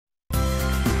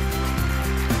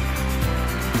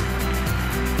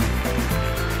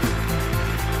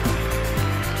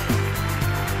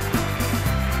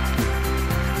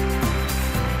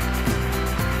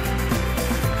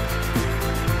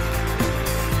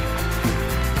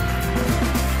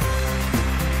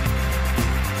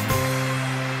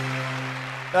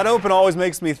That open always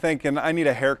makes me think, and I need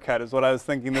a haircut is what I was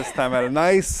thinking this time. I had a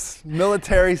nice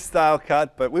military-style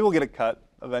cut, but we will get a cut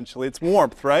eventually. It's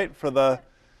warmth, right, for the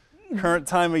current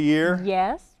time of year?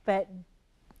 Yes, but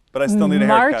I still need a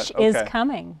haircut. March is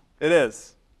coming. It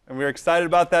is, and we're excited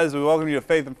about that as we welcome you to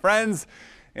Faith and Friends.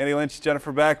 Andy Lynch,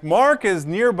 Jennifer Beck. Mark is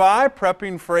nearby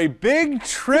prepping for a big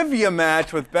trivia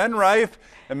match with Ben Reif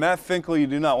and Matt Finkel. You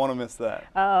do not want to miss that.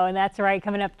 Oh, and that's right.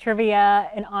 Coming up, trivia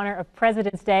in honor of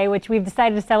President's Day, which we've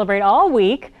decided to celebrate all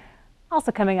week. Also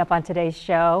coming up on today's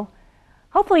show.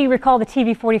 Hopefully you recall the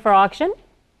TV44 auction.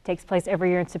 It takes place every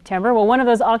year in September. Well, one of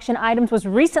those auction items was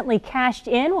recently cashed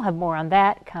in. We'll have more on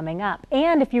that coming up.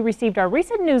 And if you received our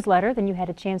recent newsletter, then you had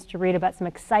a chance to read about some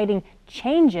exciting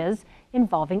changes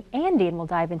involving Andy, and we'll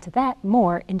dive into that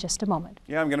more in just a moment.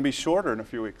 Yeah, I'm going to be shorter in a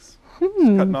few weeks. Just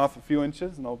cutting off a few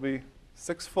inches, and I'll be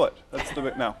 6 foot. That's the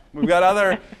bit now. We've got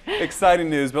other exciting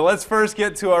news, but let's first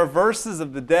get to our verses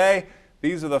of the day.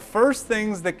 These are the first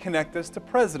things that connect us to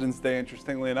President's Day,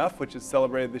 interestingly enough, which is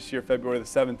celebrated this year, February the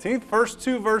 17th. First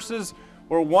two verses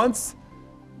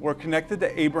were connected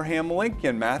to Abraham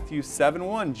Lincoln. Matthew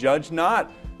 7:1, judge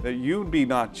not, that you be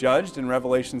not judged, in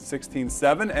Revelation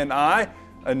 16:7, and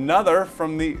another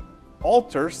from the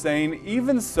altar saying,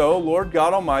 even so, Lord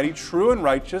God Almighty, true and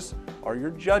righteous are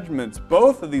your judgments.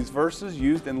 Both of these verses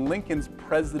used in Lincoln's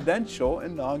presidential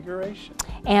inauguration.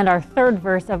 And our third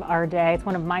verse of our day, it's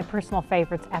one of my personal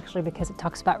favorites actually because it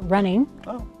talks about running.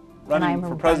 Oh, running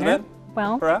for president?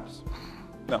 Well, perhaps?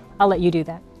 No. I'll let you do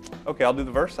that. Okay, I'll do the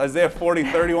verse. Isaiah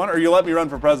 40:31, or you let me run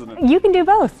for president? You can do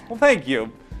both. Well, thank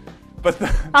you. But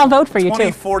I'll vote for you too.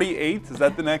 2048, is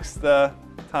that the next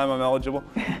time I'm eligible?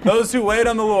 Those who wait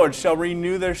on the Lord shall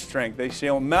renew their strength. They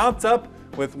shall mount up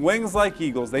with wings like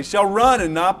eagles. They shall run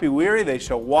and not be weary. They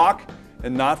shall walk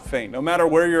and not faint. No matter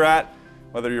where you're at,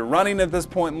 whether you're running at this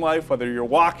point in life, whether you're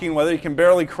walking, whether you can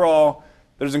barely crawl,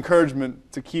 there's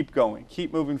encouragement to keep going,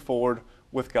 keep moving forward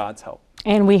with God's help.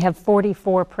 And we have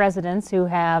 44 presidents who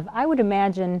have, I would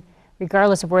imagine,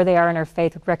 regardless of where they are in their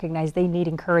faith, would recognize they need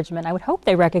encouragement. I would hope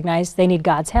they recognize they need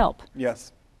God's help.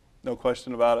 Yes. No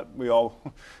question about it. We all,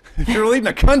 if you're leading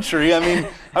a country, I mean,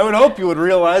 I would hope you would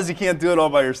realize you can't do it all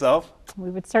by yourself. We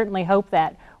would certainly hope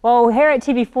that. Well, here at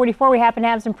TV44, we happen to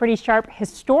have some pretty sharp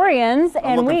historians,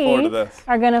 and we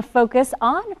are going to focus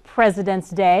on President's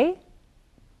Day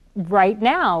right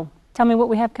now. Tell me what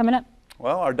we have coming up.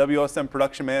 Well, our WSM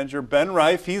production manager, Ben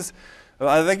Reif,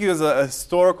 I think he was a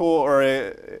historical or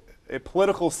a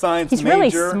political science major.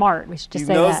 He's really smart, we should just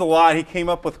say that. He knows a lot. He came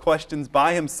up with questions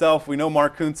by himself. We know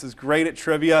Mark Kuntz is great at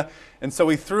trivia, and so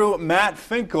we threw Matt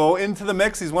Finkel into the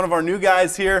mix. He's one of our new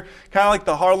guys here, kind of like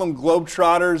the Harlem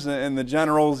Globetrotters and the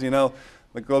Generals. You know,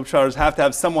 the Globetrotters have to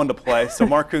have someone to play, so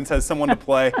Mark Kuntz has someone to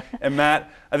play, and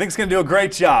Matt, I think, is going to do a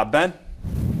great job. Ben?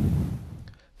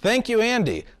 Thank you,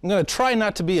 Andy. I'm going to try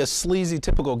not to be a sleazy,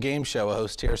 typical game show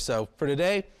host here, so for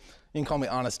today, you can call me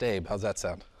Honest Abe. How's that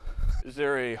sound? Is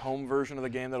there a home version of the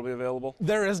game that'll be available?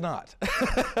 There is not.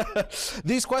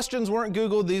 These questions weren't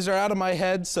Googled. These are out of my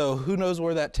head, so who knows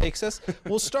where that takes us.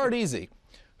 We'll start easy.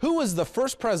 Who was the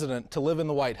first president to live in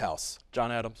the White House?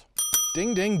 John Adams.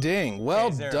 Ding, ding, ding.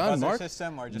 Well done, Mark.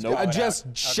 System or just I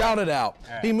just shouted out.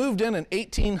 Right. He moved in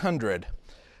 1800.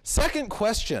 Second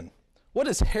question. What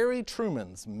is Harry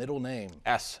Truman's middle name?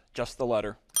 S, just the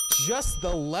letter. Just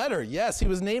the letter, yes. He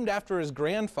was named after his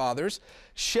grandfathers.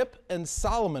 Ship and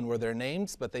Solomon were their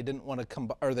names, but they didn't want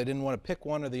to pick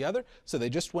one or the other, so they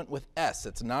just went with S.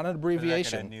 It's not an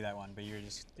abbreviation. I knew that one, but you're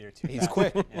too He's fast.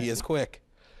 quick. He is quick.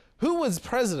 Who was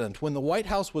president when the White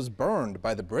House was burned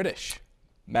by the British?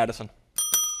 Madison.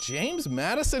 James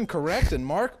Madison, correct, and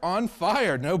Mark on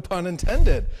fire, no pun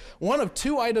intended. One of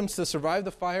two items to survive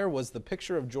the fire was the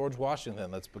picture of George Washington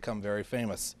that's become very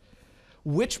famous.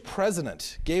 Which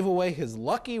president gave away his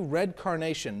lucky red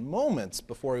carnation moments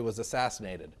before he was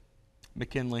assassinated?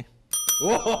 McKinley.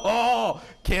 Whoa,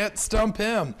 can't stump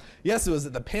him. Yes, it was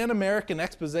at the Pan American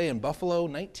Expose in Buffalo,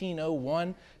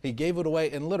 1901. He gave it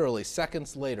away and literally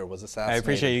seconds later was assassinated. I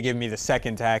appreciate you giving me the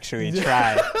second to actually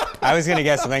try. I was going to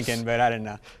guess Lincoln, but I didn't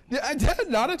know. Yeah,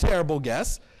 not a terrible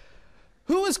guess.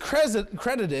 Who is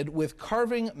credited with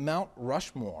carving Mount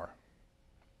Rushmore?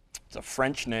 It's a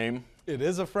French name. It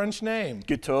is a French name.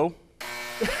 Guiteau.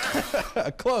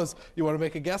 Close. You want to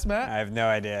make a guess, Matt? I have no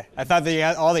idea. I thought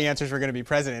all the answers were going to be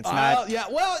presidents, not... Yeah,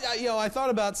 well, I thought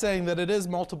about saying that it is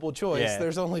multiple choice. Yeah.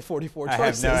 There's only 44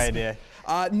 choices. I have no idea.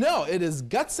 No, it is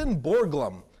Gutzon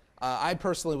Borglum. I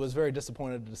personally was very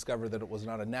disappointed to discover that it was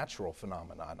not a natural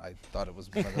phenomenon. I thought it was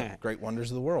one of the great wonders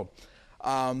of the world.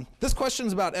 This question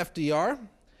is about FDR.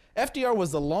 FDR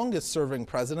was the longest serving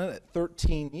president at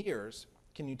 13 years.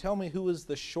 Can you tell me who is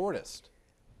the shortest?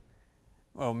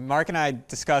 Well, Mark and I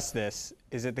discussed this.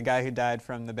 Is it the guy who died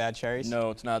from the bad cherries? No,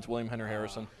 it's not. It's William Henry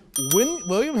Harrison.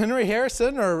 William Henry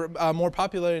Harrison, or more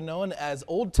popularly known as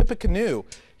Old Tippecanoe,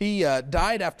 he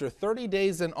died after 30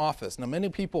 days in office. Now, many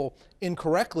people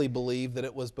incorrectly believe that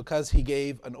it was because he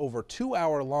gave an over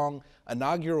 2-hour-long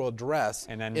inaugural address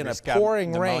And then in a just got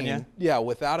pouring pneumonia? rain, yeah,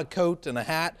 without a coat and a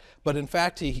hat. But in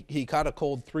fact, he caught a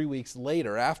cold 3 weeks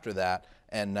later after that,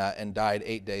 and died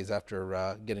 8 days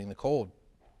after getting the cold.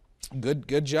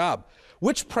 Good job.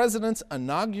 Which president's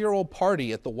inaugural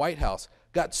party at the White House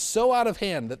got so out of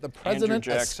hand that the president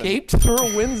Jackson. escaped through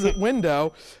a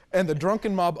window and the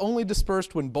drunken mob only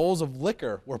dispersed when bowls of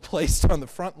liquor were placed on the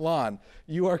front lawn?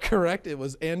 You are correct. It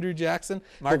was Andrew Jackson.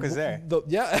 Mark was there.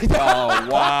 Yeah. Oh,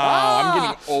 wow. I'm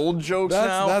getting old jokes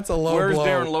now. That's a low Where's blow.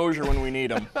 Darren Lozier when we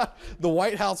need him? The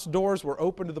White House doors were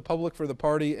open to the public for the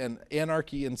party, and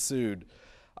anarchy ensued.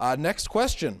 Next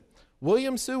question.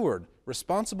 William Seward,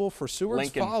 responsible for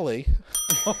Seward's Lincoln. Folly.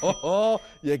 Oh,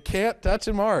 you can't touch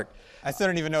him, Mark. I still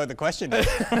don't even know what the question is.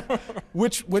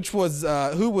 Which was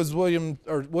who was William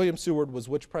Seward was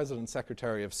which president's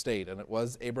Secretary of State, and it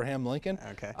was Abraham Lincoln.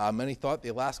 Okay. Many thought the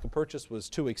Alaska Purchase was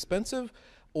too expensive.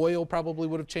 Oil probably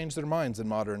would have changed their minds in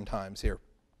modern times here.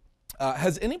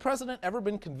 Has any president ever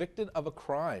been convicted of a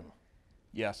crime?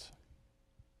 Yes.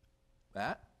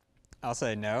 Matt? I'll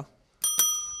say no.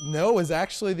 No is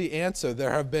actually the answer. There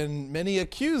have been many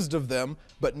accused of them,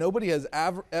 but nobody has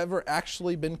ever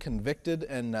actually been convicted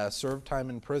and served time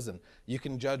in prison. You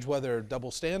can judge whether double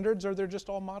standards or they're just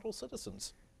all model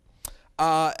citizens.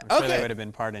 I'm sure Okay. they would have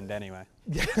been pardoned anyway.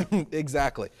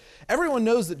 Exactly. Everyone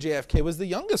knows that JFK was the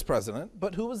youngest president,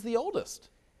 but who was the oldest?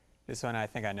 This one I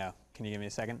think I know. Can you give me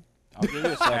a second? I'll give you a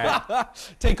All second.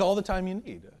 right. Take all the time you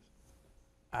need.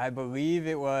 I believe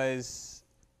it was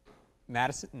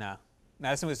Madison. No.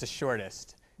 Madison was the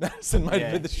shortest. Madison might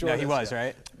have been the No, shortest. he was, yeah.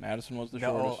 right? Madison was the The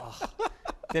shortest.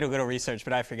 did a little research,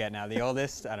 but I forget now. The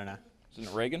oldest? I don't know. Isn't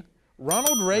it Reagan?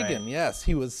 Ronald Reagan, Right. yes.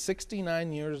 He was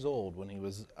 69 years old when he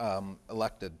was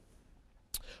elected.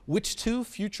 Which two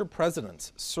future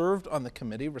presidents served on the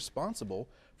committee responsible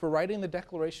for writing the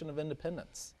Declaration of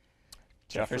Independence?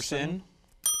 Jefferson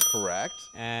Correct.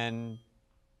 and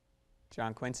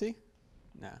John Quincy?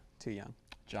 No, too young.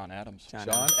 John Adams. John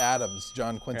Adams,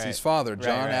 John Quincy's Right. father, Right,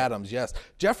 John right. Adams, yes.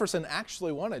 Jefferson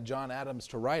actually wanted John Adams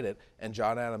to write it, and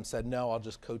John Adams said, no, I'll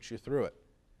just coach you through it.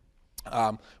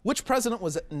 Which president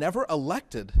was never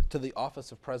elected to the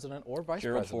office of president or vice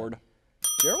Gerald president? Ford.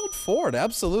 Gerald Ford,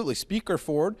 absolutely. Speaker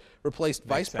Ford replaced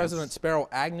Vice sense. President Sparrow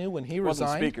Agnew when he He wasn't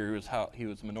resigned. speaker. He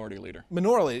was minority leader.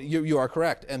 Minority, you are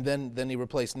correct. And then he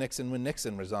replaced Nixon when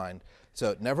Nixon resigned.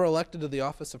 So never elected to the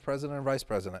office of president or vice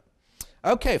president.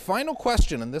 Okay, final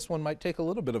question, and this one might take a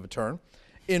little bit of a turn.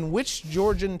 In which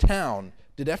Georgian town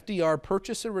did FDR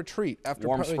purchase a retreat after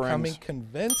Warm becoming Springs.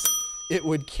 convinced it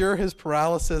would cure his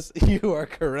paralysis? You are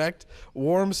correct.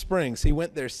 Warm Springs. He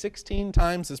went there 16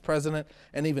 times as president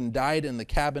and even died in the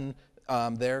cabin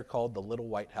there called the Little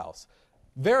White House.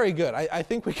 Very good. I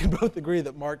think we can both agree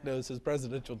that Mark knows his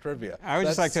presidential trivia. I would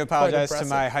just like That's to quite apologize to impressive.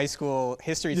 my high school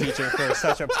history teacher for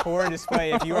such a poor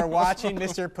display. If you are watching,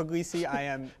 Mr. Puglisi, I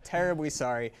am terribly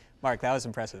sorry. Mark, that was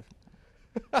impressive.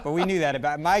 But we knew that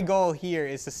about. My goal here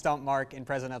is to stump Mark in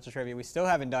presidential trivia. We still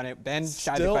haven't done it. Ben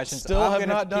shied the questions. Still I'm have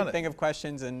gonna not done keep it. think of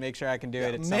questions and make sure I can do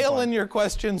it at some Mail point. in your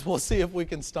questions. We'll see if we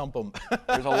can stump them.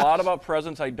 There's a lot about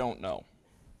presidents I don't know.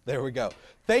 There we go.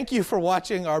 Thank you for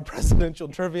watching our presidential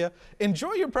trivia.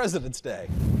 Enjoy your President's Day.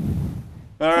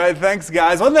 All right, thanks,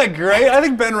 guys. Wasn't that great? I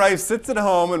think Ben Rice sits at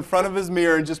home in front of his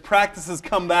mirror and just practices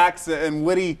comebacks and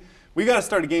witty. We got to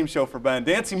start a game show for Ben.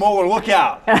 Dancy Moeller, look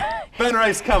out. Ben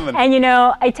Rice coming. And you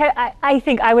know, I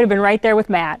think I would have been right there with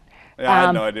Matt. Yeah, I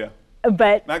had no idea.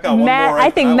 But Matt got one more right I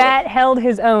than think I Matt would. held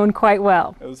his own quite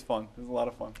well. It was fun. It was a lot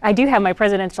of fun. I do have my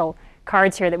presidential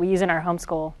cards here that we use in our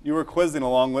homeschool. You were quizzing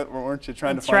along with, weren't you,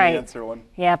 trying That's to find right. the answer one?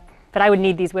 Yep. But I would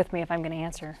need these with me if I'm going to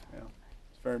answer. Yeah,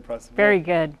 it's very impressive. Very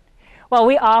good. Well,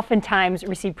 we oftentimes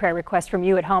receive prayer requests from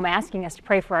you at home asking us to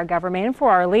pray for our government and for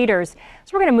our leaders.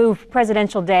 So we're going to move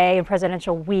Presidential Day and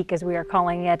Presidential Week, as we are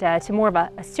calling it, to more of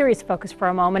a serious focus for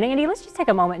a moment. Andy, let's just take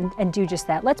a moment and do just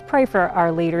that. Let's pray for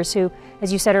our leaders who,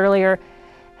 as you said earlier,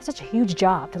 have such a huge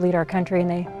job to lead our country,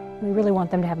 and we really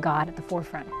want them to have God at the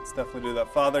forefront. Let's definitely do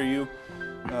that. Father,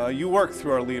 you work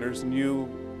through our leaders, and you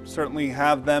certainly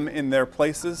have them in their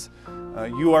places.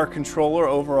 You are controller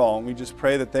over all, and we just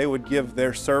pray that they would give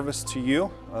their service to you,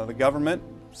 the government.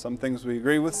 Some things we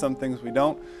agree with, some things we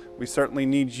don't. We certainly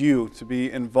need you to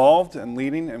be involved and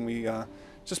leading, and we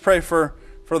just pray for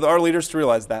our leaders to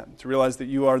realize that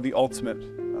you are the ultimate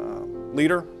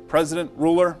leader, president,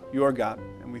 ruler. You are God,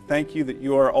 and we thank you that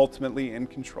you are ultimately in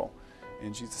control.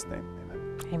 In Jesus' name,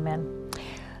 amen. Amen.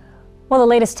 Well, the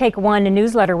latest Take One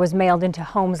newsletter was mailed into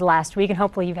homes last week, and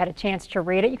hopefully you've had a chance to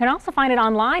read it. You can also find it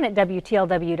online at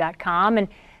WTLW.com. And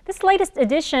this latest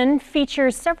edition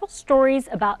features several stories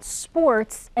about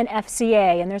sports and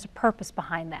FCA, and there's a purpose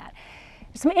behind that.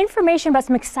 Some information about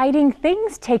some exciting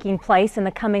things taking place in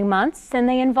the coming months, and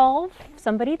they involve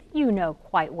somebody that you know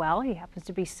quite well. He happens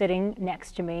to be sitting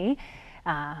next to me.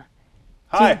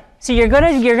 Hi. So you're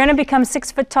gonna become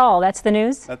 6 foot tall. That's the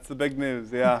news. That's the big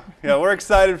news, yeah. Yeah, we're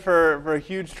excited for a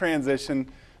huge transition.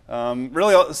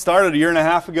 Really started a year and a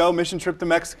half ago, mission trip to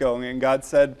Mexico, and God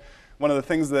said one of the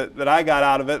things that I got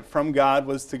out of it from God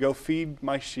was to go feed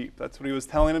my sheep. That's what he was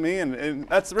telling me, and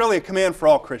that's really a command for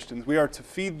all Christians. We are to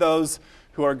feed those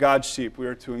who are God's sheep. We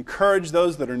are to encourage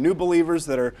those that are new believers,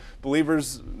 that are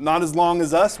believers not as long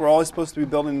as us. We're always supposed to be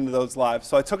building into those lives.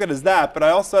 So I took it as that, but I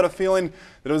also had a feeling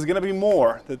that it was going to be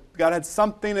more, that God had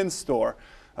something in store.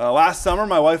 Last summer,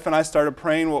 my wife and I started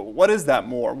praying, well, what is that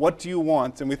more? What do you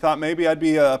want? And we thought maybe I'd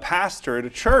be a pastor at a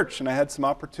church, and I had some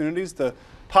opportunities to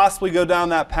possibly go down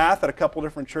that path at a couple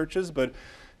different churches. But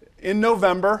in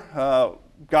November,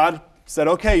 God said,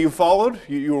 okay, you followed,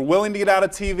 you were willing to get out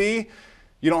of TV,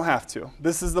 you don't have to.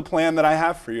 This is the plan that I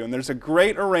have for you. And there's a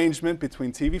great arrangement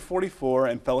between TV44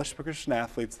 and Fellowship of Christian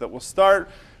Athletes that will start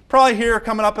probably here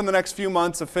coming up in the next few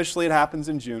months. Officially, it happens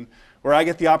in June, where I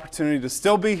get the opportunity to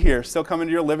still be here, still come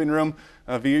into your living room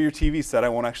via your TV set. I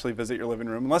won't actually visit your living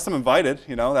room unless I'm invited.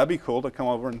 You know, that'd be cool to come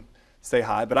over and say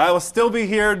hi. But I will still be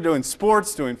here doing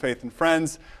sports, doing Faith and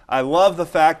Friends. I love the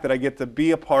fact that I get to be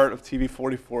a part of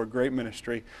TV44, a great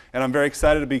ministry. And I'm very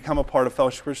excited to become a part of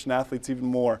Fellowship of Christian Athletes even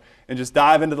more and just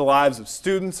dive into the lives of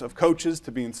students, of coaches,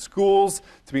 to be in schools,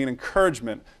 to be an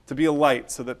encouragement, to be a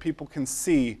light so that people can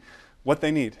see what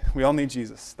they need. We all need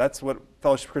Jesus. That's what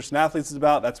Fellowship of Christian Athletes is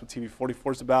about. That's what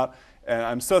TV44 is about. And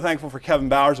I'm so thankful for Kevin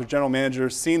Bowers, our general manager,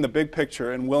 seeing the big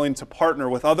picture and willing to partner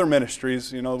with other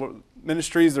ministries. You know,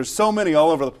 ministries, there's so many all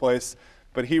over the place,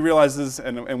 but he realizes,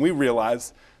 and we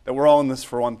realize, that we're all in this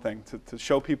for one thing, to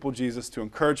show people Jesus, to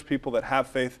encourage people that have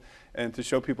faith, and to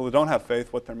show people that don't have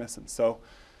faith what they're missing. So,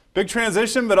 big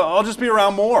transition, but I'll just be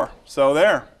around more. So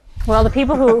there. Well, the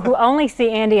people who only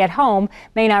see Andy at home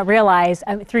may not realize,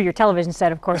 through your television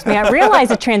set, of course, may not realize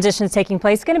the transition is taking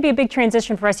place. It's going to be a big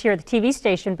transition for us here at the TV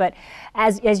station, but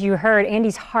as you heard,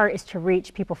 Andy's heart is to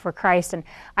reach people for Christ, and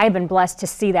I have been blessed to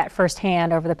see that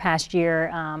firsthand over the past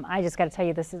year. I just got to tell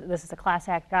you, this is a class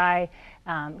act guy.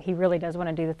 He really does want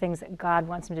to do the things that God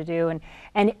wants him to do,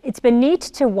 and it's been neat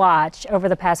to watch over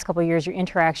the past couple of years your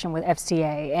interaction with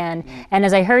FCA, and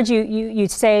as I heard you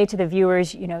say to the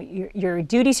viewers, you know, your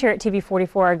duties here at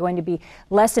TV44 are going to be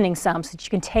lessening some so that you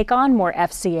can take on more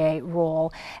FCA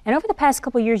role. And over the past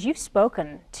couple of years, you've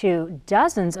spoken to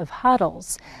dozens of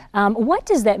huddles. What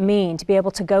does that mean to be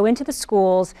able to go into the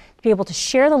schools, to be able to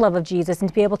share the love of Jesus, and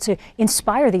to be able to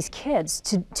inspire these kids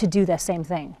to do the same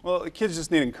thing? Well, the kids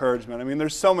just need encouragement. I mean,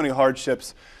 there's so many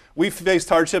hardships. We've faced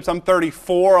hardships. I'm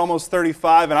 34, almost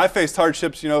 35, and I faced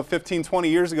hardships, 15, 20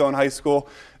 years ago in high school.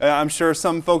 I'm sure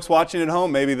some folks watching at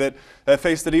home maybe that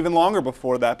faced it even longer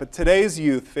before that. But today's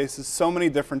youth faces so many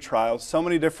different trials, so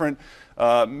many different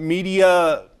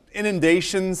media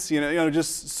inundations,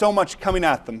 just so much coming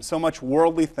at them, so much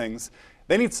worldly things.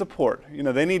 They need support.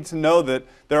 They need to know that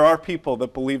there are people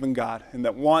that believe in God and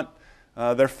that want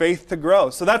their faith to grow.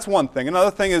 So that's one thing. Another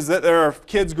thing is that there are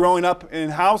kids growing up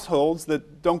in households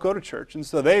that don't go to church. And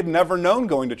so they've never known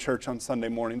going to church on Sunday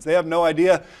mornings. They have no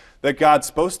idea that God's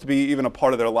supposed to be even a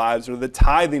part of their lives, or that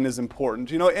tithing is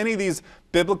important. Any of these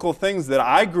biblical things that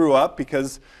I grew up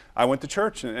because I went to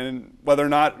church. And whether or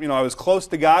not, I was close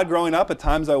to God growing up, at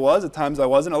times I was, at times I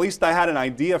wasn't, at least I had an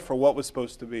idea for what was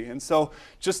supposed to be. And so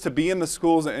just to be in the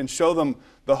schools and show them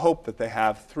the hope that they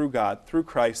have through God, through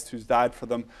Christ who's died for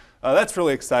them, that's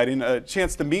really exciting. A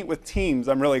chance to meet with teams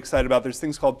I'm really excited about. There's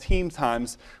things called team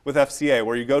times with FCA,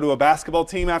 where you go to a basketball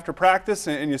team after practice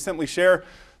and you simply share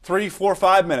 3, 4,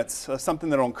 5 minutes, something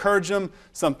that will encourage them,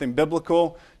 something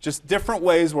biblical, just different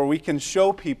ways where we can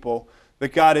show people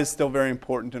that God is still very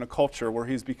important in a culture where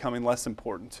he's becoming less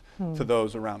important to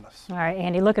those around us. All right,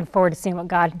 Andy, looking forward to seeing what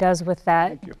God does with that.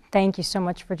 Thank you. Thank you so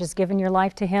much for just giving your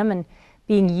life to him and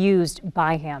being used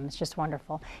by him. It's just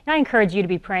wonderful. And I encourage you to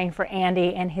be praying for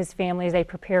Andy and his family as they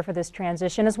prepare for this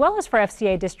transition, as well as for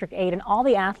FCA District 8 and all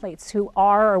the athletes who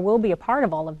are or will be a part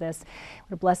of all of this.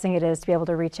 What a blessing it is to be able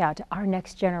to reach out to our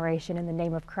next generation in the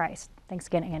name of Christ. Thanks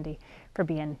again, Andy, for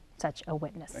being such a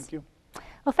witness. Thank you.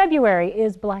 Well, February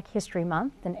is Black History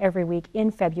Month, and every week in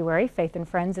February, Faith and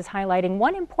Friends is highlighting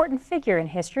one important figure in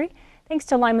history. Thanks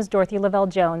to Lima's Dorothy Lavelle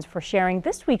Jones for sharing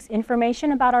this week's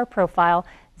information about our profile.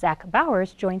 Zach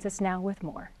Bowers joins us now with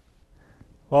more.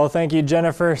 Well, thank you,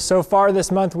 Jennifer. So far this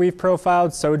month, we've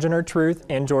profiled Sojourner Truth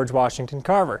and George Washington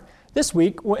Carver. This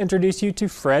week, we'll introduce you to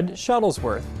Fred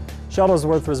Shuttlesworth.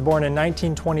 Shuttlesworth was born in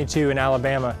 1922 in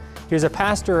Alabama. He was a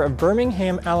pastor of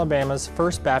Birmingham, Alabama's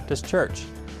First Baptist Church.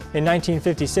 In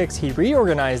 1956, he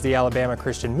reorganized the Alabama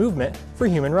Christian Movement for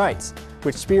Human Rights,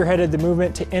 which spearheaded the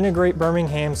movement to integrate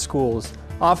Birmingham schools,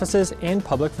 offices, and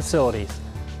public facilities.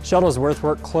 Shuttlesworth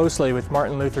worked closely with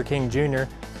Martin Luther King Jr.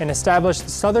 and established the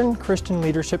Southern Christian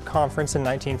Leadership Conference in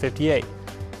 1958.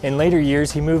 In later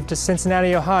years, he moved to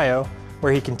Cincinnati, Ohio,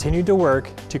 where he continued to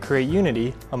work to create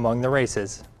unity among the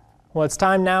races. Well, it's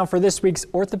time now for this week's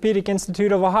Orthopedic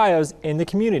Institute of Ohio's In the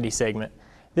Community segment.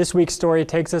 This week's story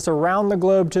takes us around the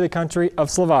globe to the country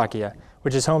of Slovakia,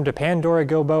 which is home to Pandora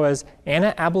Gilboa's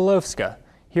Anna Abelovska.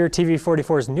 Here,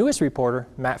 TV44's newest reporter,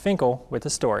 Matt Finkel, with the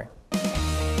story.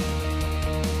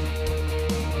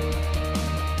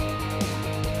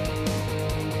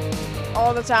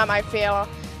 All the time I feel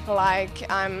like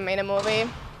I'm in a movie.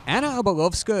 Anna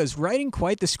Abelovska is writing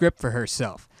quite the script for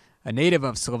herself. A native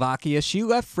of Slovakia, she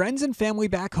left friends and family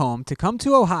back home to come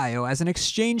to Ohio as an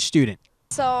exchange student.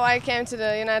 So I came to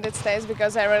the United States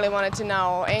because I really wanted to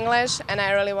know English and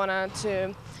I really wanted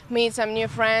to meet some new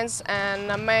friends, and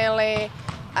mainly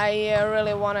I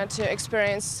really wanted to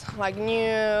experience like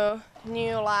new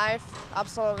life,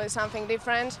 absolutely something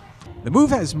different. The move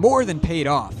has more than paid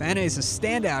off. Anna is a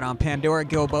standout on Pandora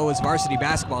Gilboa's varsity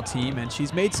basketball team, and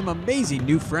she's made some amazing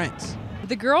new friends.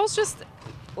 The girls just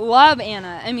love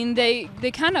Anna. I mean, they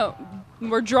kind of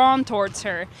were drawn towards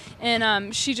her,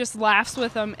 and she just laughs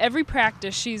with them every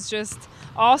practice. She's just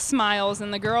all smiles,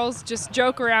 and the girls just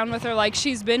joke around with her like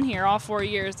she's been here all 4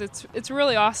 years. It's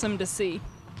really awesome to see.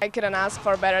 I couldn't ask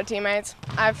for better teammates.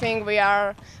 I think we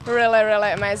are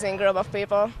really amazing group of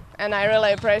people, and I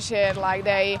really appreciate like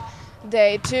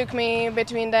they took me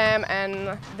between them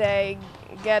and they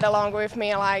get along with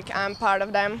me like I'm part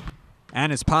of them.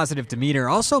 Anna's positive demeanor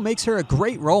also makes her a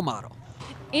great role model.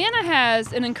 Anna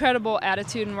has an incredible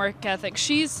attitude and work ethic.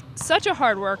 She's such a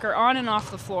hard worker on and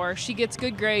off the floor. She gets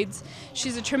good grades.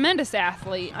 She's a tremendous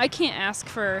athlete. I can't ask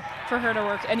for her to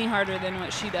work any harder than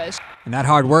what she does. And that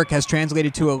hard work has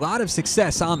translated to a lot of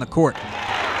success on the court.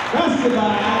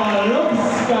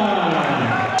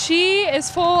 She is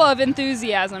full of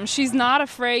enthusiasm. She's not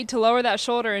afraid to lower that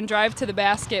shoulder and drive to the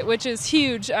basket, which is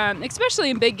huge, especially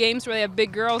in big games where they have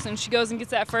big girls, and she goes and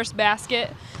gets that first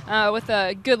basket with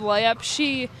a good layup.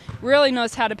 She really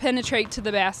knows how to penetrate to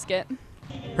the basket.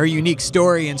 Her unique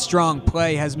story and strong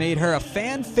play has made her a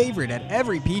fan favorite at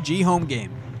every PG home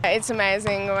game. It's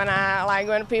amazing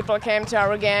when people came to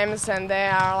our games and they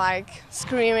are like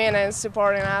screaming and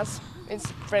supporting us. It's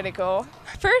pretty cool.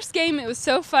 First game, it was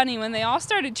so funny. When they all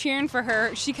started cheering for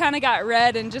her, she kind of got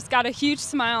red and just got a huge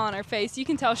smile on her face. You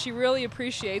can tell she really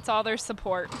appreciates all their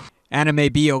support. Anna may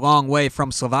be a long way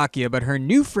from Slovakia, but her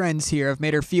new friends here have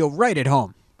made her feel right at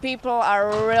home. People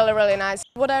are really nice.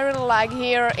 What I really like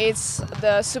here is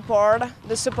the support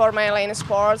mainly in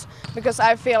sports, because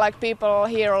I feel like people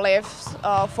here live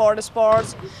for the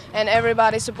sports and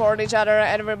everybody support each other,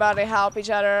 everybody help each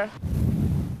other.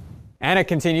 Anna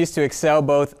continues to excel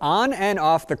both on and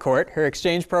off the court. Her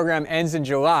exchange program ends in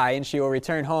July and she will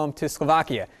return home to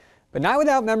Slovakia, but not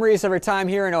without memories of her time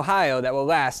here in Ohio that will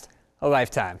last a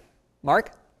lifetime.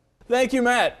 Mark? Thank you,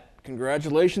 Matt.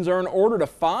 Congratulations are in order to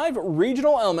 5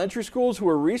 regional elementary schools who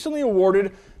were recently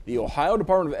awarded the Ohio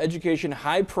Department of Education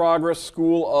High Progress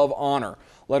School of Honor.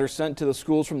 Letter sent to the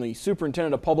schools from the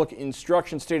Superintendent of Public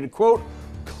Instruction stated, quote,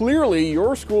 "Clearly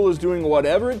your school is doing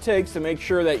whatever it takes to make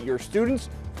sure that your students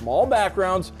from all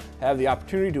backgrounds have the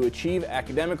opportunity to achieve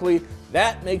academically.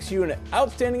 That makes you an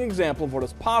outstanding example of what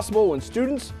is possible when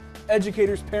students,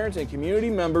 educators, parents, and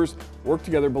community members work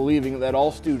together believing that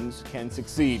all students can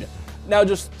succeed." Now,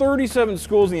 just 37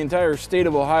 schools in the entire state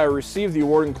of Ohio received the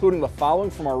award, including the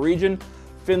following from our region: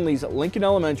 Findley's Lincoln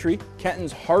Elementary,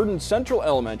 Kenton's Hardin Central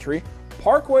Elementary,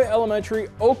 Parkway Elementary,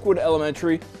 Oakwood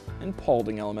Elementary, and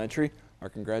Paulding Elementary. Our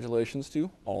congratulations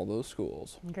to all those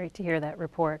schools. Great to hear that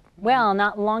report. Well,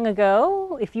 not long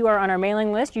ago, if you are on our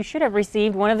mailing list, you should have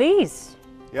received one of these.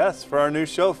 Yes, for our new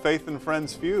show, Faith and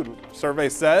Friends Feud. Survey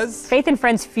says Faith and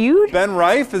Friends Feud? Ben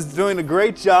Reif is doing a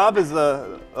great job as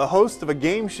a host of a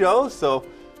game show, so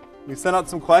we sent out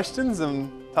some questions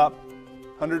and top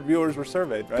 100 viewers were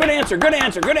surveyed, right? Good answer, good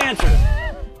answer, good answer.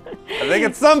 I think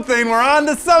it's something. We're on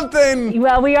to something.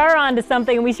 Well, we are on to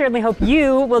something, and we certainly hope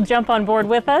you will jump on board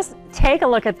with us. Take a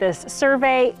look at this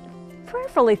survey.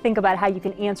 prayerfully think about how you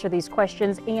can answer these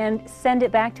questions and send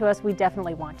it back to us. We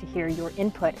definitely want to hear your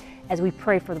input as we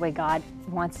pray for the way God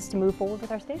wants us to move forward with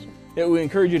our station. Yeah, we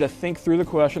encourage you to think through the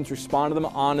questions, respond to them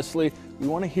honestly. We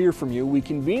want to hear from you. We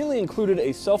conveniently included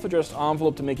a self-addressed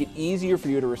envelope to make it easier for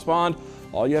you to respond.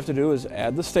 All you have to do is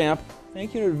add the stamp.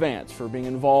 Thank you in advance for being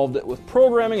involved with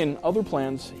programming and other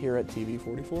plans here at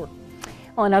TV44.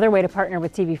 Well, another way to partner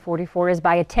with TV44 is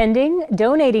by attending,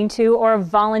 donating to, or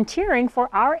volunteering for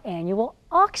our annual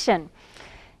auction.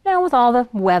 Now, with all the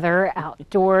weather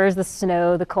outdoors, the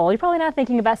snow, the cold, you're probably not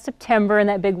thinking about September and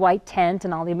that big white tent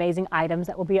and all the amazing items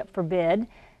that will be up for bid.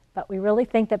 But we really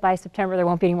think that by September there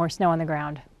won't be any more snow on the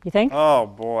ground. You think? Oh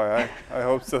boy, I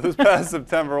hope so. This past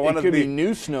September, it could be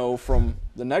new snow from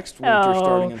the next winter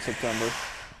starting in September.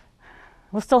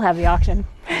 We'll still have the auction.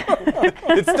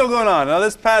 It's still going on. Now,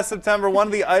 this past September, one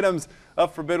of the items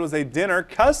up for bid was a dinner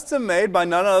custom made by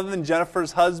none other than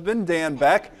Jennifer's husband, Dan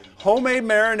Beck. Homemade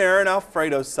marinara and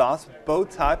Alfredo sauce, bow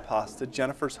tie pasta,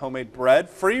 Jennifer's homemade bread,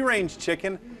 free-range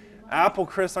chicken, apple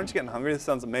crisp. Aren't you getting hungry? This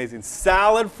sounds amazing.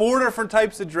 Salad, 4 different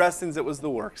types of dressings. It was the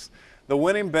works. The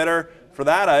winning bidder for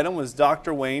that item was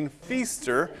Dr. Wayne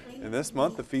Feaster. And this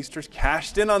month, the Feasters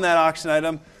cashed in on that auction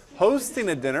item, hosting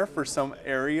a dinner for some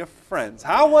area friends.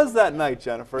 How was that night,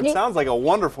 Jennifer? It sounds like a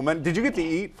wonderful menu. Did you get to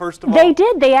eat, first of all? They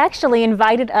did. They actually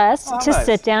invited us to nice.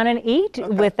 sit down and eat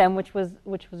with them, which was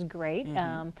great.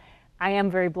 I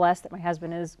am very blessed that my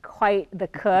husband is quite the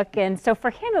cook, and so for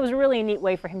him it was really a neat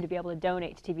way for him to be able to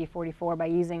donate to TV44 by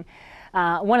using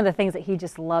one of the things that he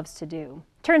just loves to do.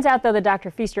 Turns out, though, that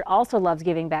Dr. Feaster also loves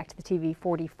giving back to the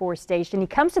TV44 station. He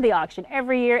comes to the auction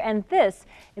every year, and this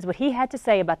is what he had to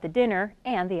say about the dinner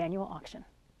and the annual auction.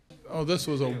 Oh, this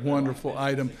was a wonderful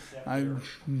item. I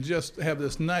just have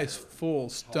this nice full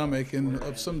stomach and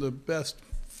of some of the best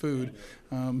food.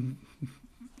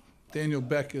 Daniel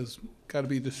Beck has got to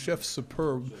be the chef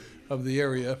superb of the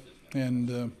area,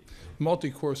 and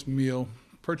multi-course meal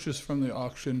purchased from the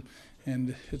auction,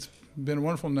 and it's been a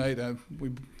wonderful night. We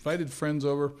invited friends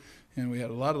over, and we had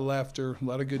a lot of laughter, a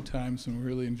lot of good times, and we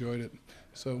really enjoyed it.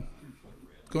 So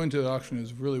going to the auction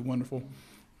is really wonderful.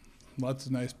 Lots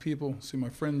of nice people, see my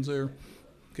friends there,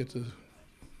 get to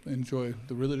enjoy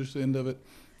the religious end of it.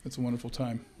 It's a wonderful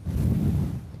time.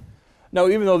 Now,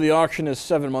 even though the auction is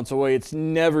 7 months away, it's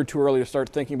never too early to start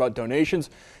thinking about donations.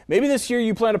 Maybe this year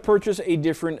you plan to purchase a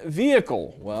different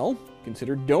vehicle. Well,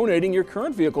 consider donating your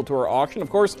current vehicle to our auction. Of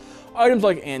course, items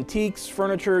like antiques,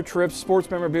 furniture, trips,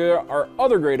 sports memorabilia are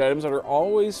other great items that are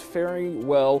always faring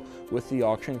well with the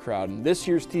auction crowd. And this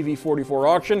year's TV44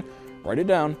 auction, write it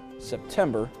down,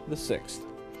 September the 6th.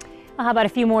 Well, how about a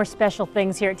few more special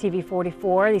things here at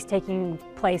TV44? These taking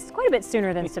place quite a bit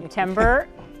sooner than September.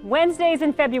 Wednesdays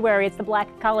in February, it's the Black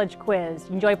College Quiz.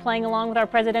 You enjoy playing along with our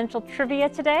presidential trivia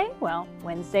today? Well,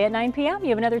 Wednesday at 9 p.m., you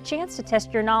have another chance to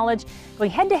test your knowledge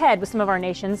going head-to-head with some of our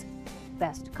nation's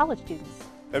best college students.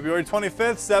 February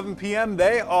 25th, 7 p.m.,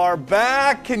 they are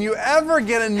back. Can you ever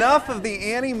get enough of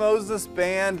the Annie Moses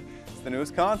Band? It's the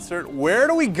newest concert. Where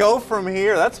do we go from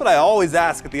here? That's what I always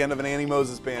ask at the end of an Annie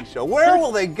Moses Band show. Where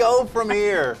will they go from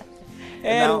here?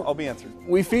 And now I'll be answered.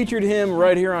 We featured him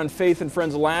right here on Faith and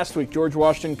Friends last week. George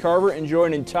Washington Carver enjoyed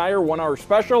an entire 1-hour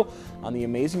special on the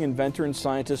amazing inventor and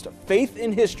scientist, Faith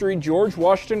in History, George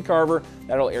Washington Carver.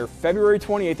 That'll air February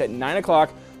 28th at 9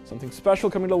 o'clock. Something special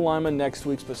coming to Lima next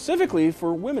week, specifically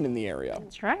for women in the area.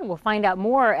 That's right. We'll find out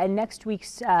more at next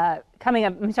week's,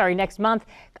 next month.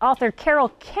 Author Carol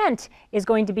Kent is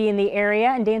going to be in the area,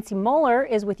 and Dancy Moeller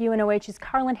is with UNOH's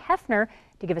Carlin Hefner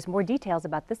to give us more details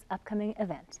about this upcoming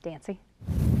event. Dancy.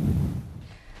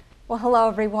 Well, hello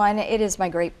everyone. It is my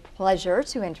great pleasure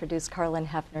to introduce Carlin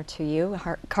Hefner to you.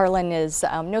 Carlin is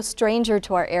no stranger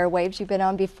to our airwaves. You've been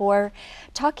on before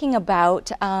talking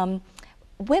about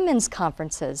women's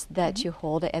conferences that you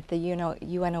hold at the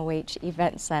UNOH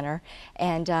Event Center.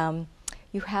 And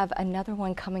you have another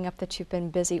one coming up that you've been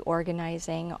busy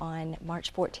organizing on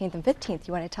March 14th and 15th.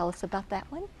 You want to tell us about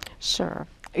that one? Sure.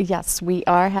 Yes, we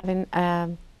are having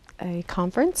a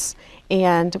conference,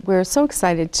 and we're so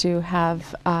excited to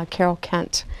have Carol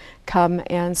Kent come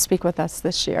and speak with us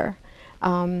this year.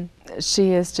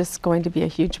 She is just going to be a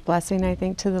huge blessing, I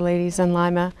think, to the ladies in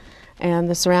Lima and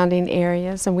the surrounding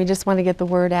areas, and we just want to get the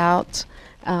word out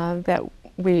that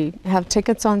we have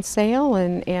tickets on sale,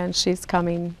 and she's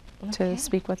coming to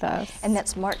speak with us. And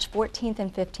that's March 14th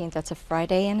and 15th. That's a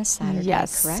Friday and a Saturday,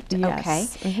 yes, correct? Yes.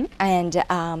 Okay. Mm-hmm.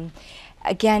 And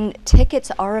Again,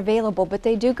 tickets are available, but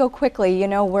they do go quickly. You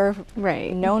know, we're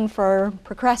known for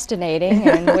procrastinating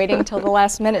and waiting till the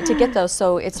last minute to get those,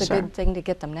 so it's a good thing to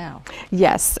get them now.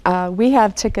 Yes, we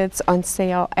have tickets on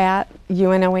sale at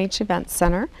UNOH Event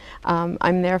Center.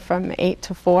 I'm there from 8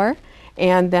 to 4,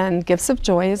 and then Gifts of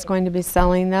Joy is going to be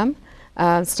selling them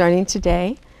starting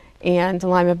today, and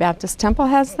Lima Baptist Temple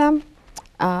has them.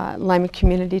 Lima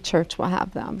Community Church will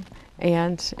have them.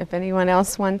 And if anyone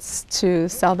else wants to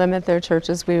sell them at their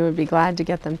churches, we would be glad to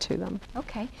get them to them.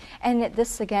 Okay. And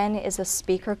this, again, is a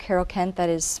speaker, Carol Kent, that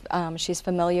is, she's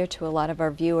familiar to a lot of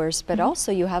our viewers, but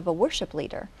also you have a worship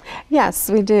leader. Yes,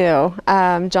 we do.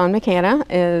 John McCanna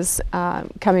is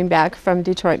coming back from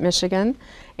Detroit, Michigan,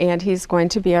 and he's going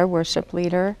to be our worship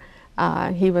leader.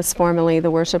 He was formerly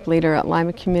the worship leader at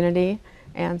Lima Community,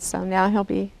 and so now he'll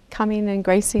be coming and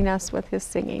gracing us with his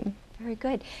singing. Very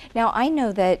good. Now, I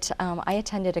know that I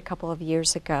attended a couple of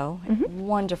years ago,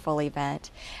 wonderful event.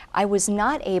 I was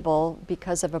not able,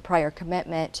 because of a prior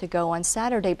commitment, to go on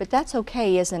Saturday, but that's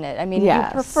okay, isn't it? I mean, you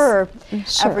prefer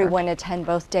everyone attend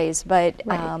both days, but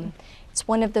it's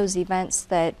one of those events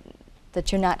that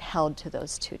you're not held to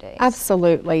those 2 days.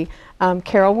 Absolutely.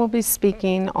 Carol will be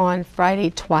speaking on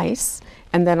Friday twice,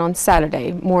 and then on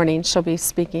Saturday morning she'll be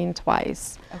speaking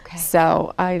twice. Okay.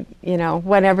 So you know,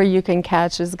 whatever you can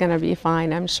catch is going to be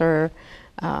fine, I'm sure.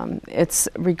 It's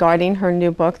regarding her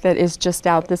new book that is just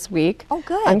out this week. Oh,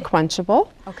 good. Unquenchable.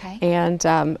 Okay. And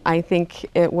I think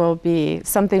it will be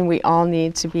something we all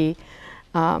need to be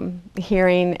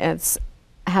hearing. It's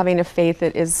having a faith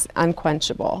that is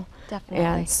unquenchable. Definitely.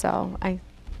 And so I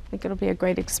think it'll be a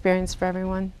great experience for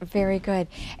everyone. Very good.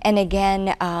 And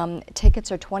again,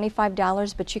 tickets are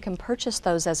 $25, but you can purchase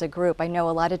those as a group. I know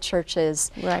a lot of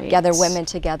churches gather women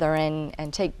together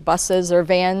and take buses or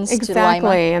vans to Lima.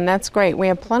 Exactly, and that's great. We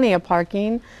have plenty of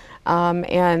parking.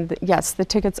 And yes, the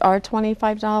tickets are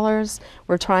 $25.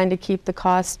 We're trying to keep the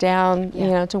cost down, you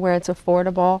know, to where it's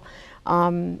affordable.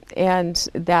 And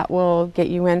that will get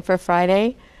you in for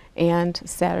Friday and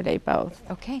Saturday both.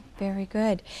 Okay, very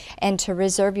good. And to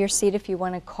reserve your seat, if you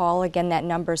want to call, again, that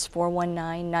number is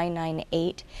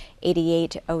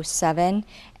 419-998-8807.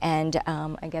 And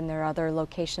again, there are other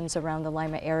locations around the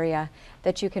Lima area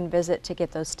that you can visit to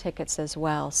get those tickets as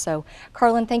well. So,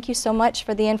 Carlin, thank you so much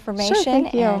for the information. Sure,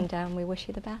 thank you. And we wish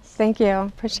you the best. Thank you.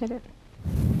 Appreciate it.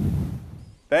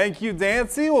 Thank you,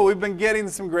 Dancy. Well, we've been getting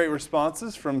some great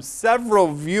responses from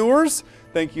several viewers.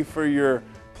 Thank you for your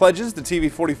pledges to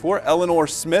TV44, Eleanor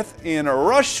Smith in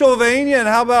Rushsylvania, and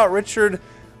how about Richard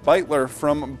Beitler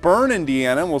from Bern,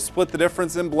 Indiana? And we'll split the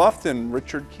difference in Bluffton.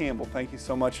 Richard Campbell, thank you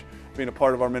so much for being a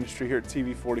part of our ministry here at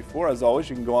TV44. As always,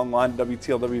 you can go online to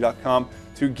WTLW.com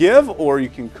to give, or you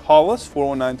can call us,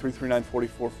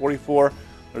 419-339-4444.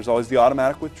 There's always the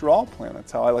automatic withdrawal plan.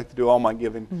 That's how I like to do all my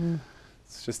giving.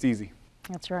 It's just easy.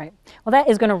 That's right. Well, that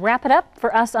is going to wrap it up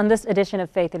for us on this edition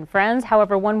of Faith and Friends.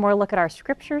 However, one more look at our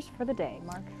scriptures for the day.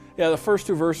 Mark? Yeah, the first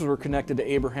two verses were connected to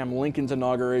Abraham Lincoln's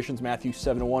inaugurations, Matthew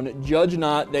 7:1, judge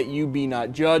not that you be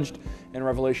not judged, and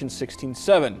Revelation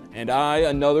 16:7. And I,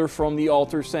 another from the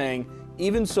altar, saying,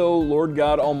 even so, Lord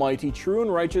God Almighty, true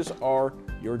and righteous are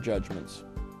your judgments.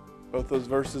 Both those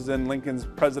verses in Lincoln's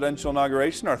presidential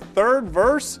inauguration. Our third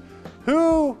verse,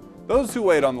 those who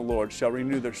wait on the Lord shall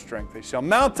renew their strength. They shall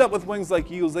mount up with wings like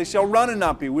eagles. They shall run and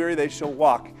not be weary. They shall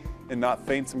walk and not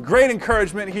faint. Some great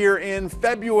encouragement here in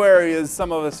February, as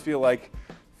some of us feel like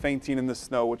fainting in the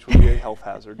snow, which would be a health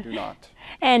hazard. Do not.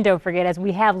 And don't forget, as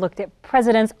we have looked at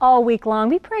presidents all week long,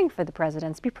 be praying for the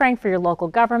presidents. Be praying for your local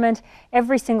government.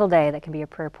 Every single day, that can be a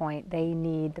prayer point. They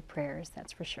need the prayers,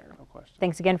 that's for sure. No question.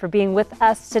 Thanks again for being with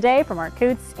us today. For Mark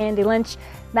Coots, Andy Lynch,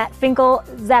 Matt Finkel,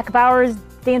 Zach Bowers,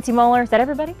 Dancy Moeller. Is that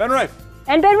everybody? Ben Reif.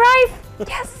 And Ben Reif.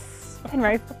 Yes. Ben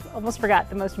Reif. Almost forgot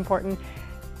the most important.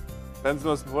 Ben's the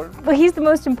most important? Well, he's the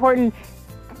most important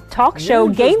talk show,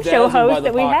 game show host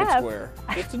that we have.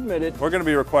 Just admit it. We're going to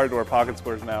be required to wear pocket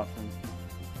squares now from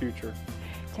the future.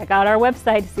 Check out our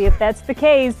website to see if that's the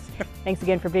case. Thanks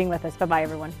again for being with us. Bye-bye,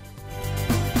 everyone.